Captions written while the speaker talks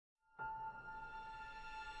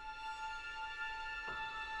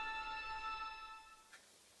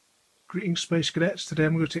Greetings Space Cadets, today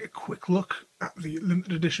I'm going to take a quick look at the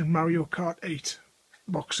limited edition Mario Kart 8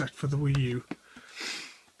 box set for the Wii U.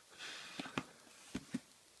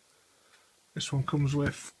 This one comes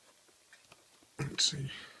with, let's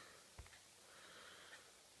see,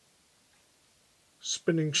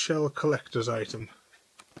 spinning shell collector's item.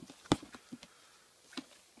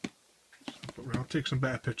 I'll take some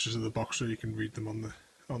better pictures of the box so you can read them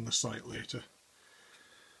on the site later.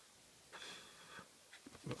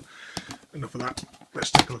 But enough of that,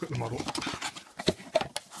 let's take a look at the model.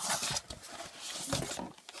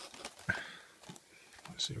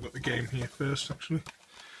 Let's see, we've got the game here first actually.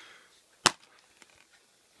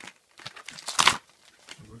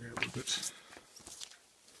 We'll get a little bit.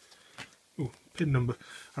 Oh, pin number.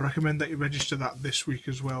 I recommend that you register that this week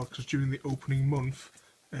as well, because during the opening month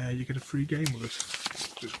you get a free game with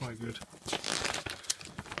it, which is quite good.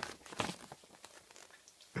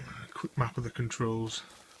 Quick map of the controls.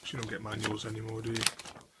 You don't get manuals anymore, do you?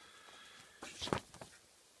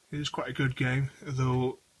 It is quite a good game,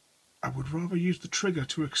 though I would rather use the trigger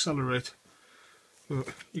to accelerate, but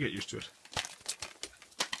you get used to it.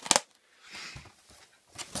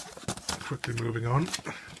 Quickly moving on.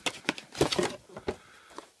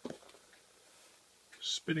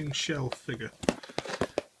 Spinning shell figure.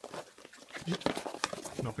 Yep.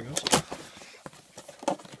 Nothing else.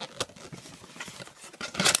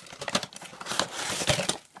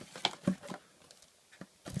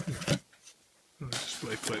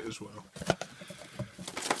 Display plate as well.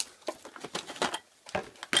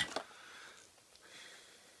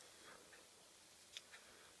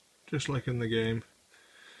 Just like in the game,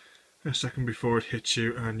 a second before it hits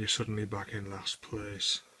you and you're suddenly back in last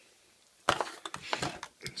place.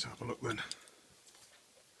 Let's have a look then.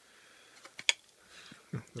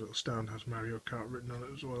 Oh, the little stand has Mario Kart written on it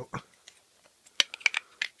as well.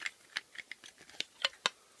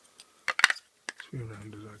 Two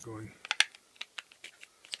round is that going?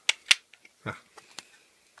 Ah.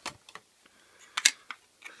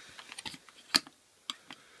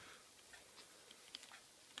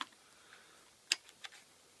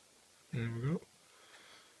 There we go.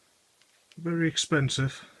 Very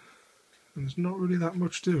expensive, and there's not really that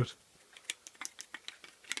much to it.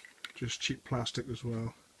 Just cheap plastic as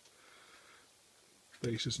well.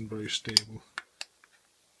 Base isn't very stable.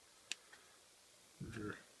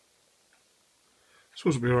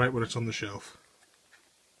 Supposed to be alright when it's on the shelf,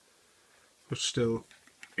 but still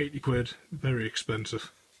 80 quid, very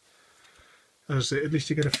expensive. As I say, at least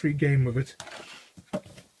you get a free game with it,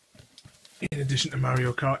 in addition to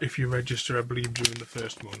Mario Kart, if you register, I believe, during the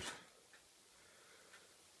first month.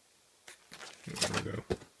 There we go.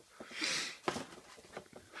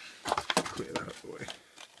 Clear that out of the way.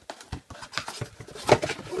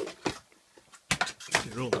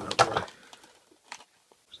 Clear all that out of the way.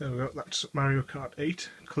 So there we go, that's Mario Kart 8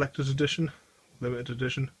 Collector's Edition, Limited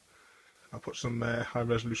Edition. I'll put some high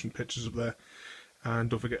resolution pictures up there, and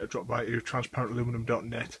don't forget to drop by to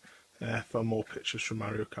transparentaluminium.net for more pictures from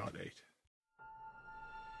Mario Kart 8.